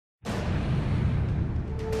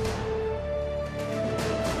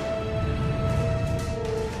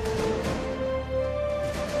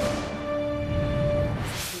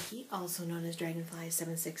also known as Dragonfly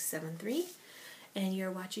 7673, and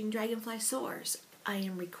you're watching Dragonfly Soars. I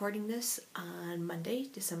am recording this on Monday,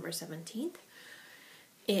 December 17th.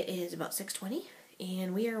 It is about 6:20,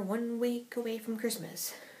 and we are 1 week away from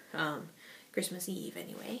Christmas. Christmas Eve,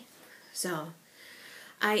 anyway. So,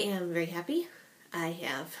 I am very happy.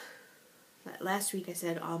 Last week I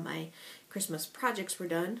said all my Christmas projects were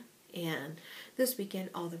done, and this weekend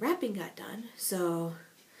all the wrapping got done, so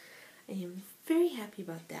I am very happy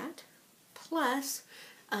about that. Plus,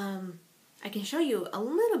 I can show you a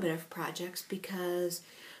little bit of projects because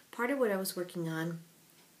part of what I was working on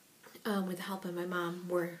with the help of my mom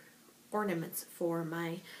were ornaments for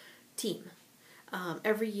my team.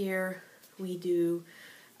 Every year we do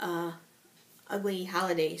ugly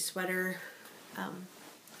holiday sweater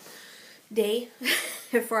day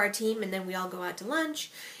for our team, and then we all go out to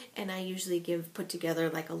lunch, and I usually put together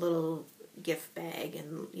like a little gift bag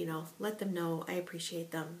and, you know, let them know I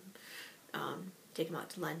appreciate them, take them out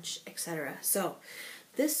to lunch, etc. So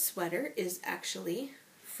this sweater is actually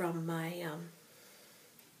from my,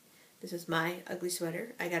 this is my ugly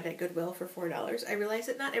sweater. I got it at Goodwill for $4. I realize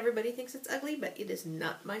that not everybody thinks it's ugly, but it is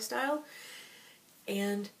not my style.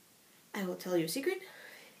 And I will tell you a secret.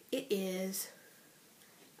 It is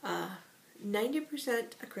 90%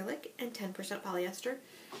 acrylic and 10% polyester.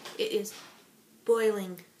 It is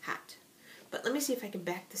boiling hot. But let me see if I can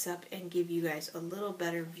back this up and give you guys a little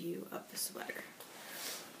better view of the sweater.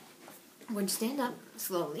 I'm going to stand up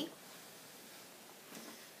slowly.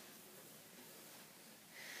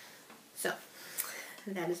 So,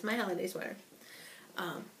 that is my holiday sweater.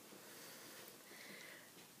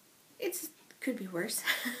 It could be worse.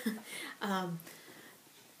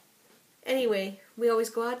 Anyway, we always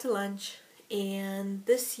go out to lunch, and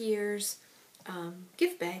this year's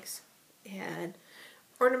gift bags had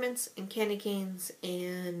ornaments and candy canes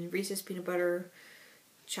and Reese's peanut butter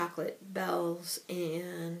chocolate bells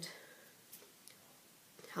and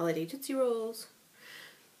holiday Tootsie Rolls.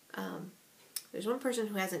 There's one person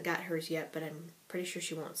who hasn't got hers yet, but I'm pretty sure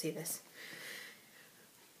she won't see this.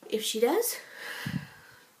 If she does,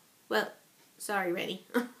 well, sorry, Rennie.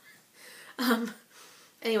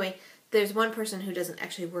 Anyway, there's one person who doesn't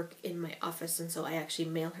actually work in my office, and so I actually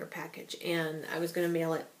mail her package, and I was going to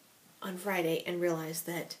mail it on Friday and realized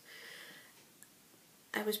that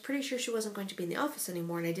I was pretty sure she wasn't going to be in the office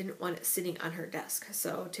anymore, and I didn't want it sitting on her desk.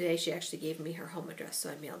 So today she actually gave me her home address, so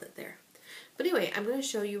I mailed it there. But anyway, I'm going to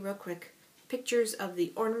show you real quick pictures of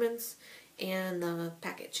the ornaments and the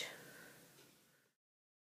package.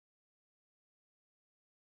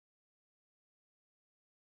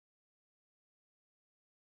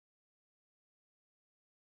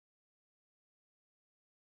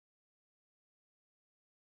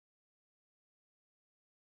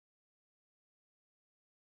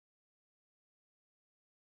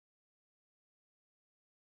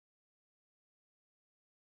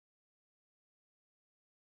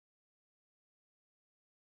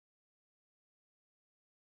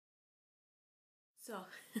 So,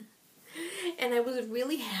 and I was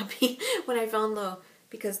really happy when I found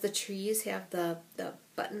because the trees have the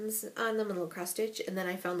buttons on them and little cross stitch, and then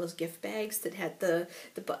I found those gift bags that had the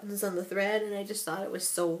buttons on the thread, and I just thought it was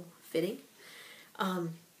so fitting.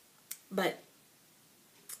 But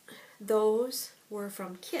those were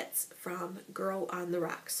from kits from Girl on the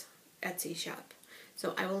Rocks Etsy shop.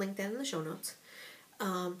 So I will link that in the show notes.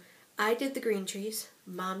 I did the green trees,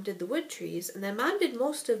 Mom did the wood trees, and then Mom did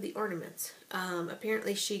most of the ornaments.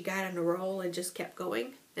 Apparently she got on a roll and just kept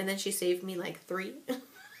going, and then she saved me like 3.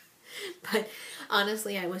 But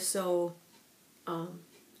honestly, I was so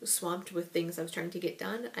swamped with things I was trying to get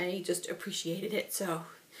done, I just appreciated it. So,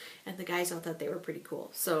 and the guys all thought they were pretty cool.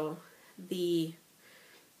 So there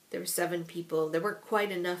were 7 people. There weren't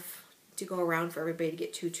quite enough to go around for everybody to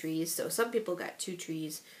get 2 trees, so some people got 2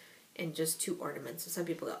 trees and just 2 ornaments. So some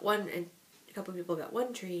people got 1, and a couple of people got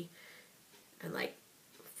 1 tree and like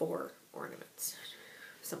 4 ornaments.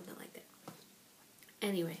 Something like that.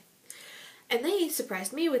 Anyway. And they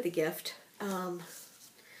surprised me with a gift.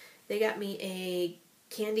 They got me a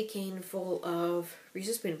candy cane full of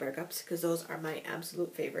Reese's peanut butter cups, because those are my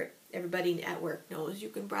absolute favorite. Everybody at work knows you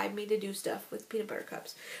can bribe me to do stuff with peanut butter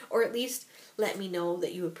cups. Or at least let me know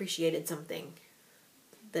that you appreciated something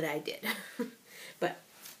that I did. But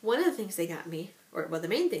one of the things they got me, the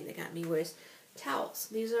main thing they got me was towels.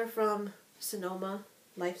 These are from Sonoma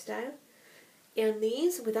Lifestyle. And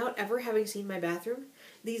these, without ever having seen my bathroom,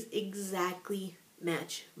 these exactly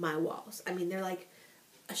match my walls. I mean, they're like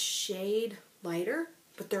a shade lighter,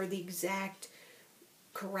 but they're the exact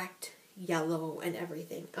correct yellow and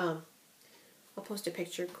everything. I'll post a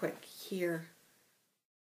picture quick here.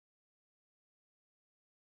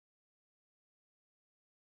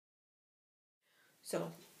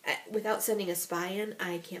 So without sending a spy in,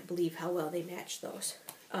 I can't believe how well they matched those.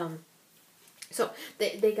 So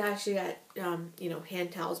they actually got, you know,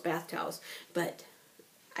 hand towels, bath towels, but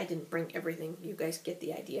I didn't bring everything. You guys get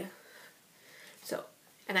the idea. So,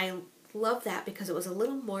 and I love that because it was a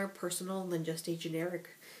little more personal than just a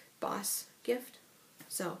generic boss gift.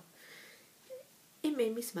 So, it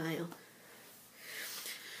made me smile.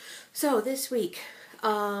 So this week,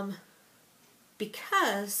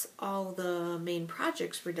 because all the main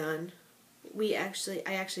projects were done, I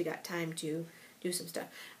actually got time to do some stuff.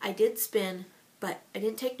 I did spin, but I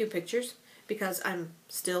didn't take new pictures because I'm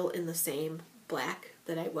still in the same black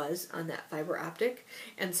that I was on that fiber optic,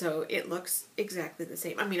 and so it looks exactly the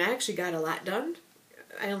same. I mean, I actually got a lot done.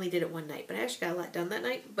 I only did it one night, but I actually got a lot done that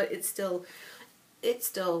night, but it's still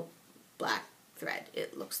black thread.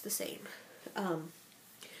 It looks the same.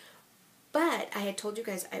 But I had told you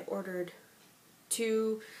guys I ordered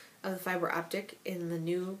 2 of the fiber optic in the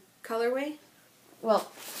new colorway. Well,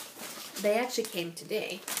 they actually came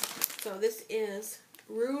today. So this is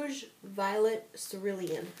Rouge Violet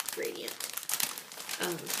Cerulean Gradient.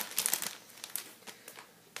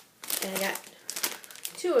 And I got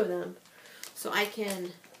 2 of them. So I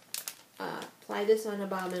can ply this on a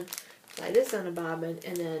bobbin, ply this on a bobbin,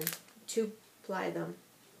 and then 2 ply them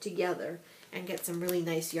together and get some really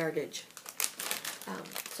nice yardage.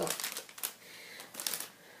 So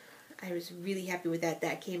I was really happy with that.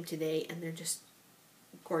 That came today, and they're just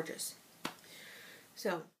gorgeous.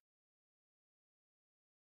 So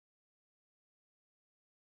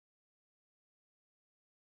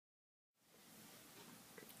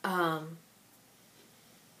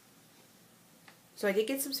so I did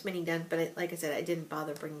get some spinning done, but like I said, I didn't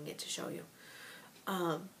bother bringing it to show you.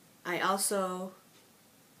 I also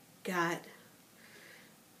got,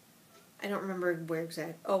 I don't remember where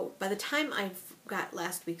exactly. Oh, by the time I got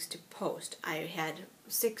last week's to post, I had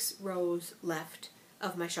 6 rows left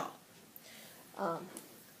of my shawl.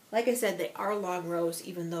 Like I said, they are long rows,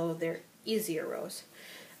 even though they're easier rows.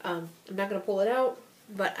 I'm not going to pull it out,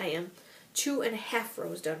 but I am 2.5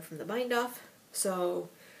 rows done from the bind off. So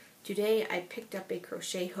today I picked up a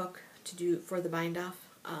crochet hook to do for the bind off.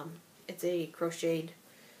 It's a crocheted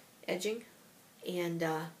edging, and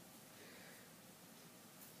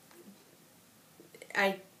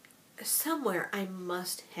somewhere I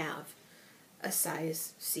must have a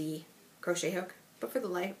size C crochet hook, but for the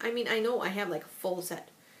life, I mean, I know I have like a full set.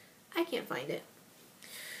 I can't find it,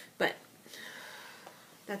 but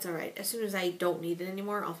that's alright. As soon as I don't need it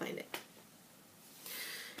anymore, I'll find it.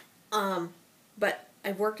 But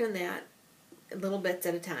I've worked on that little bits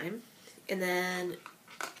at a time, and then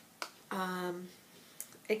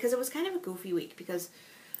because it was kind of a goofy week, because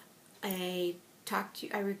I talked to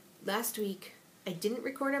you, last week I didn't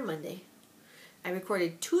record on Monday. I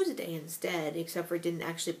recorded Tuesday instead, except for it didn't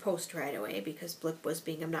actually post right away because Blip was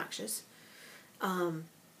being obnoxious. I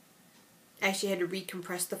actually had to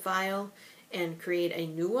recompress the file and create a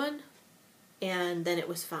new one, and then it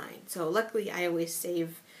was fine. So luckily I always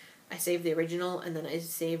save the original and then I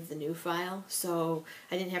save the new file, so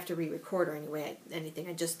I didn't have to re-record or anything.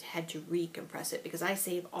 I just had to recompress it because I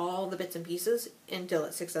save all the bits and pieces until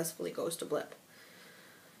it successfully goes to Blip.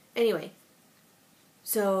 Anyway,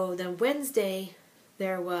 so then Wednesday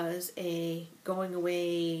there was a going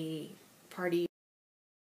away party,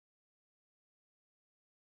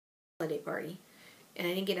 holiday party, and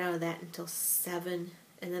I didn't get out of that until 7,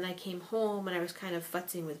 and then I came home and I was kind of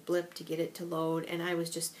futzing with Blip to get it to load, and I was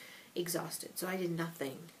just exhausted, so I did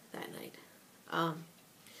nothing that night.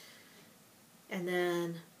 And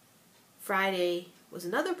then Friday was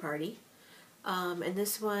another party, and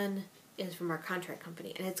this one is from our contract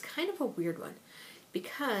company, and it's kind of a weird one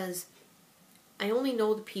because I only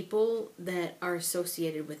know the people that are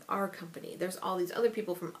associated with our company. There's all these other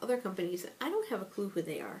people from other companies that I don't have a clue who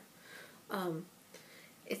they are.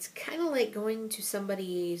 It's kind of like going to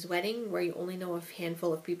somebody's wedding where you only know a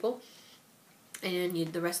handful of people, and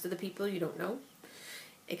the rest of the people you don't know,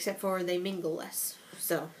 except for they mingle less.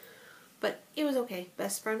 So, but it was okay.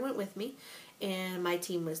 Best friend went with me, and my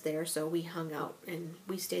team was there, so we hung out, and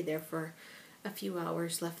we stayed there for a few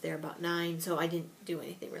hours, left there about 9, so I didn't do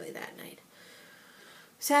anything really that night.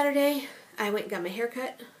 Saturday, I went and got my hair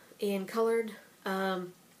cut and colored.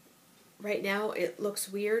 Right now, it looks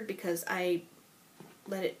weird because I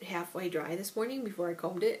let it halfway dry this morning before I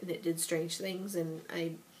combed it, and it did strange things, and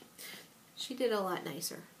she did a lot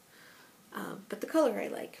nicer. But the color I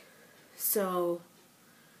like. So,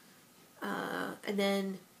 and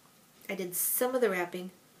then I did some of the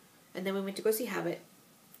wrapping, and then we went to go see Hobbit.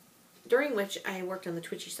 during which I worked on the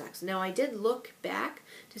twitchy socks. Now, I did look back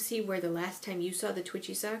to see where the last time you saw the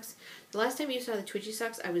twitchy socks. The last time you saw the twitchy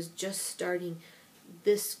socks, I was just starting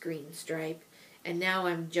this green stripe, and now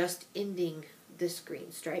I'm just ending this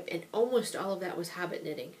green stripe, and almost all of that was habit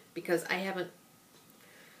knitting, because I haven't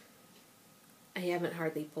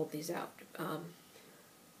hardly pulled these out.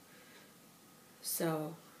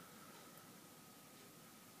 So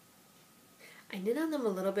I knit on them a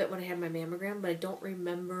little bit when I had my mammogram, but I don't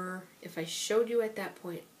remember if I showed you at that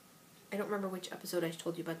point. I don't remember which episode I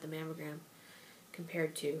told you about the mammogram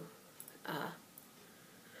compared to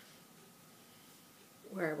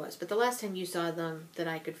where I was. But the last time you saw them that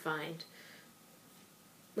I could find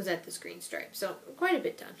was at this green stripe. So quite a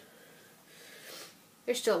bit done.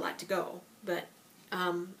 There's still a lot to go, but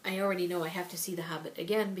I already know I have to see The Hobbit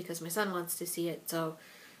again because my son wants to see it, so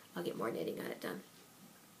I'll get more knitting on it done.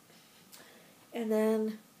 And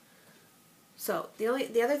then, so the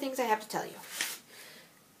other things I have to tell you.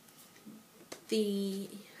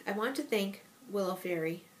 I want to thank Willow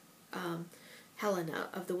Fairy, Helena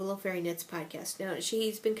of the Willow Fairy Knits podcast. Now,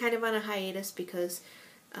 she's been kind of on a hiatus because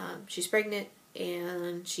she's pregnant,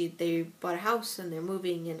 and they bought a house and they're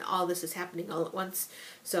moving, and all this is happening all at once.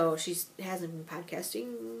 So she hasn't been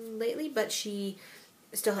podcasting lately, but she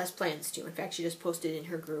still has plans to. In fact, she just posted in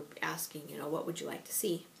her group asking, what would you like to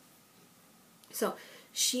see? So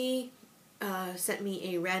she sent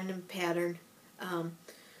me a random pattern.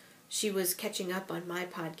 She was catching up on my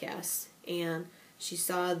podcasts, and she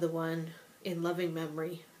saw the one in loving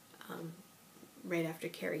memory right after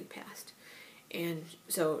Carrie passed. And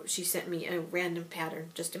so she sent me a random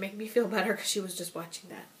pattern just to make me feel better because she was just watching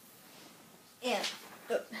that. And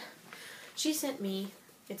she sent me,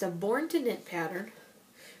 it's a Born to Knit pattern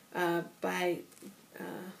by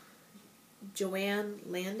Joanne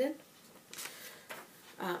Landon.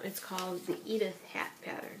 It's called the Edith Hat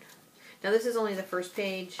pattern. Now this is only the first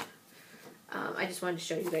page. I just wanted to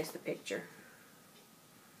show you guys the picture.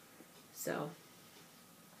 So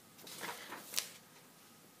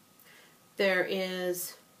there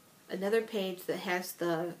is another page that has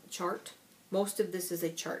the chart. Most of this is a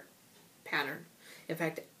chart pattern. In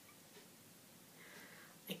fact,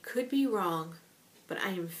 I could be wrong, but I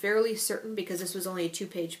am fairly certain, because this was only a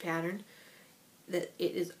 2-page pattern, that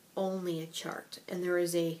it is only a chart. And there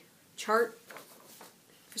is a chart.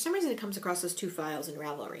 For some reason it comes across as 2 files in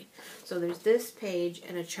Ravelry. So there's this page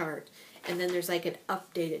and a chart, and then there's like an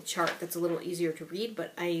updated chart that's a little easier to read,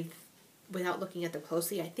 but without looking at them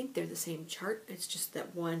closely, I think they're the same chart. It's just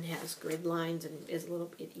that one has grid lines and is a little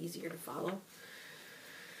bit easier to follow.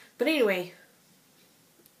 But anyway,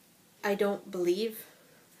 I don't believe,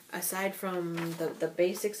 aside from the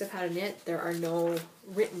basics of how to knit, there are no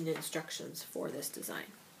written instructions for this design.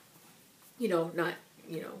 Not,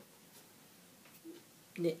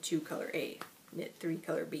 knit 2 color A, knit 3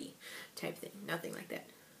 color B type thing. Nothing like that.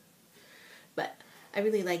 But I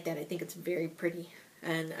really like that. I think it's very pretty.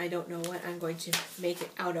 And I don't know what I'm going to make it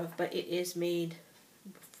out of, but it is made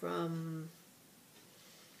from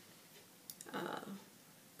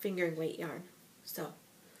fingering weight yarn. So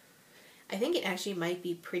I think it actually might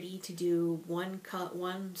be pretty to do one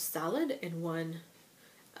solid and one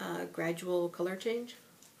gradual color change,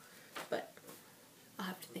 but I'll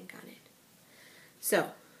have to think on it. So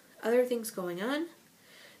other things going on.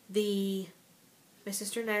 My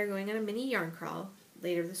sister and I are going on a mini yarn crawl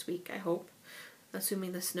later this week, I hope.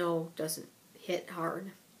 Assuming the snow doesn't hit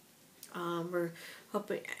hard. We're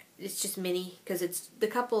hoping, it's just mini, because it's the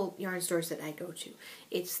couple yarn stores that I go to.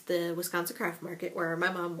 It's the Wisconsin Craft Market, where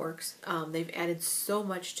my mom works. They've added so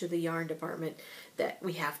much to the yarn department that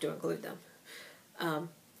we have to include them.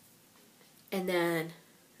 And then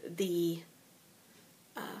the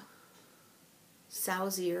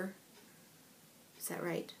Sauzier, is that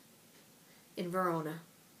right? In Verona.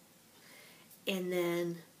 And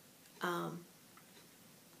then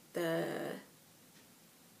the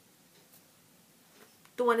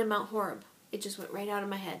one in Mount Horeb. It just went right out of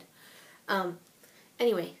my head.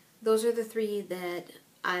 Anyway, those are the 3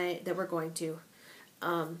 that we're going to.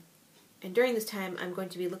 And during this time, I'm going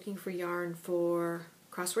to be looking for yarn for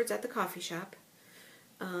Crosswords at the Coffee Shop.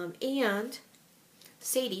 And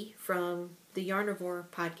Sadie from the Yarnivoreapos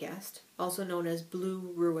podcast, also known as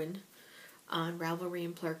Blue Ruin on Ravelry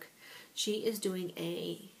and Plurk, she is doing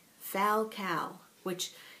a FALKAL,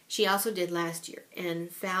 which she also did last year.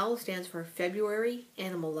 And FAL stands for February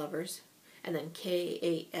Animal Lovers, and then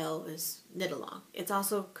KAL is knit along. It's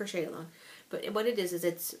also crochet along. But what it is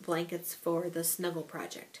it's blankets for the Snuggle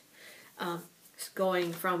Project,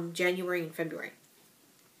 going from January and February.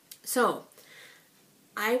 So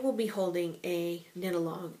I will be holding a knit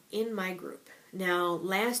along in my group, Now,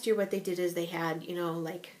 last year what they did is they had,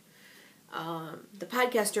 like the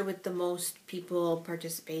podcaster with the most people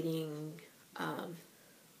participating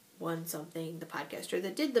won something. The podcaster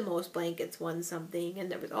that did the most blankets won something.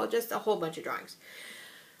 And there was just a whole bunch of drawings.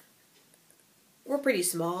 We're pretty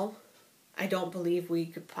small. I don't believe we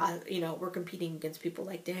could, we're competing against people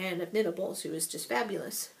like Dan of Knittables, who is just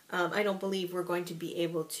fabulous. I don't believe we're going to be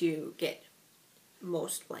able to get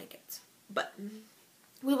most blankets. But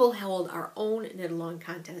we will hold our own knit-along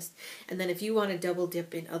contest. And then if you want to double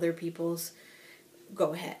dip in other people's,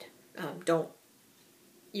 go ahead.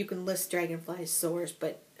 You can list Dragonfly's source,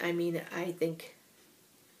 but I mean, I think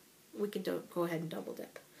we can go ahead and double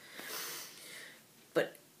dip.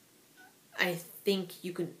 But I think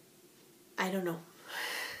you can, I don't know.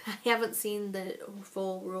 I haven't seen the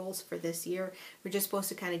full rules for this year. We're just supposed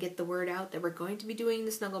to kind of get the word out that we're going to be doing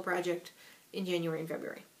the Snuggle Project in January and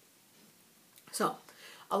February. So,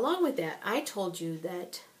 along with that, I told you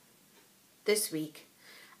that this week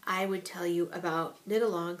I would tell you about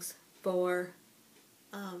knit-alongs for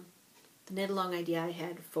the knit-along idea I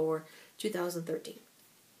had for 2013.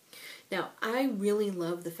 Now, I really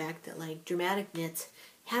love the fact that like Dramatic Knits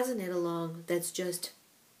has a knit-along that's just,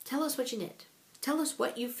 tell us what you knit. Tell us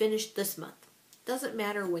what you finished this month. Doesn't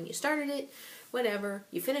matter when you started it, whatever.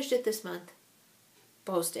 You finished it this month,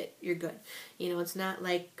 post it. You're good. It's not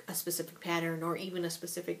like a specific pattern or even a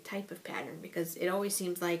specific type of pattern, because it always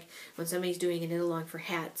seems like when somebody's doing a knit-along for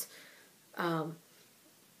hats,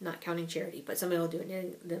 not counting charity, but somebody will do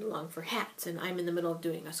a knit-along for hats, and I'm in the middle of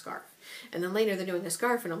doing a scarf. And then later they're doing a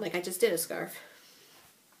scarf, and I'm like, I just did a scarf.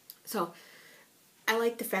 So I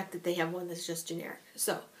like the fact that they have one that's just generic.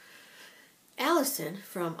 So Allison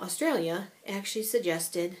from Australia actually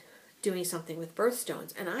suggested doing something with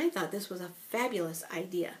birthstones, and I thought this was a fabulous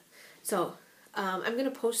idea. So I'm going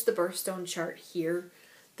to post the birthstone chart here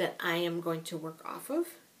that I am going to work off of.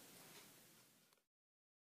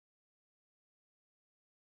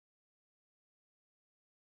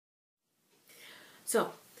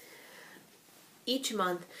 So each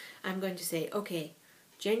month I'm going to say, okay,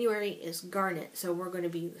 January is garnet, so we're going to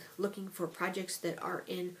be looking for projects that are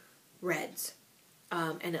in reds,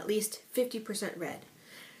 and at least 50% red.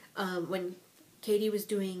 When Katie was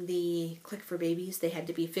doing the Click for Babies, they had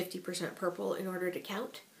to be 50% purple in order to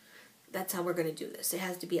count. That's how we're going to do this. It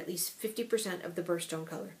has to be at least 50% of the birthstone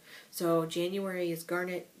color. So January is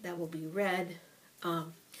garnet, that will be red.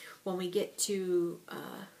 When we get to,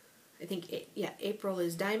 I think, April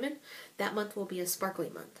is diamond, that month will be a sparkly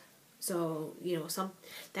month. So,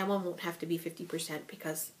 that one won't have to be 50%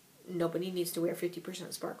 because nobody needs to wear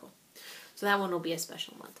 50% sparkle. So that one will be a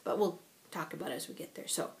special month, but we'll talk about it as we get there.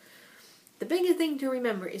 So the biggest thing to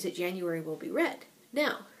remember is that January will be red.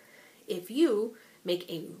 Now, if you make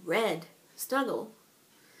a red snuggle,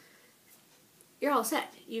 you're all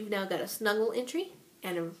set. You've now got a snuggle entry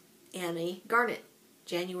and a garnet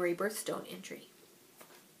January birthstone entry.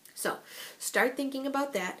 So start thinking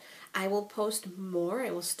about that. I will post more.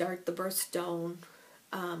 I will start the birthstone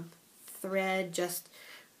thread.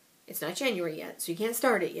 It's not January yet, so you can't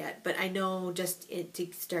start it yet, but I know just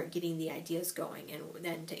to start getting the ideas going and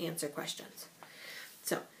then to answer questions.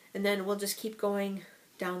 So, and then we'll just keep going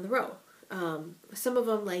down the row. Some of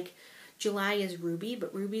them, like July is ruby,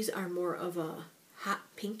 but rubies are more of a hot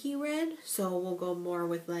pinky red, so we'll go more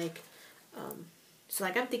with like, so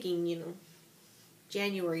like I'm thinking,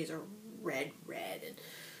 January's are red,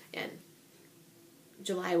 and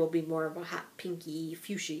July will be more of a hot pinky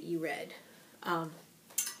fuchsia-y red.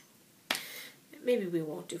 Maybe we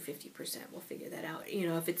won't do 50%. We'll figure that out.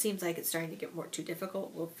 If it seems like it's starting to get too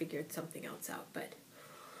difficult, we'll figure something else out. But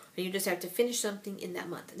you just have to finish something in that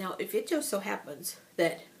month. Now, if it just so happens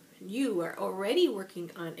that you are already working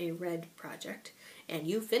on a red project and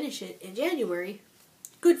you finish it in January,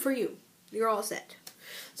 good for you. You're all set.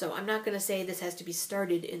 So I'm not going to say this has to be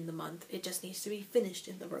started in the month. It just needs to be finished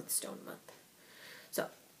in the birthstone month. So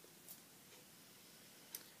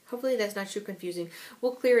hopefully that's not too confusing.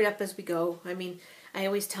 We'll clear it up as we go. I mean, I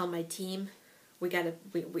always tell my team, we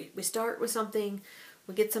start with something,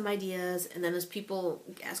 we get some ideas, and then as people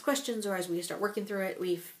ask questions or as we start working through it,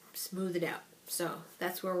 we smooth it out. So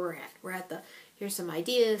that's where we're at. We're at here's some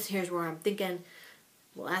ideas, here's where I'm thinking,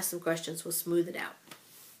 we'll ask some questions, we'll smooth it out.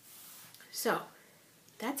 So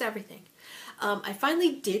that's everything. I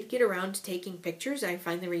finally did get around to taking pictures. I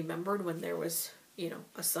finally remembered when there was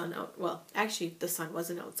a sun out. Well, actually, the sun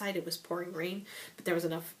wasn't outside. It was pouring rain, but there was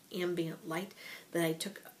enough ambient light that I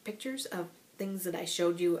took pictures of things that I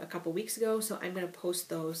showed you a couple weeks ago, so I'm going to post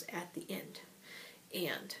those at the end.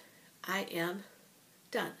 And I am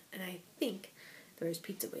done, and I think there is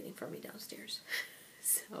pizza waiting for me downstairs.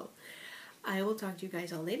 So I will talk to you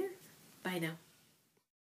guys all later. Bye now.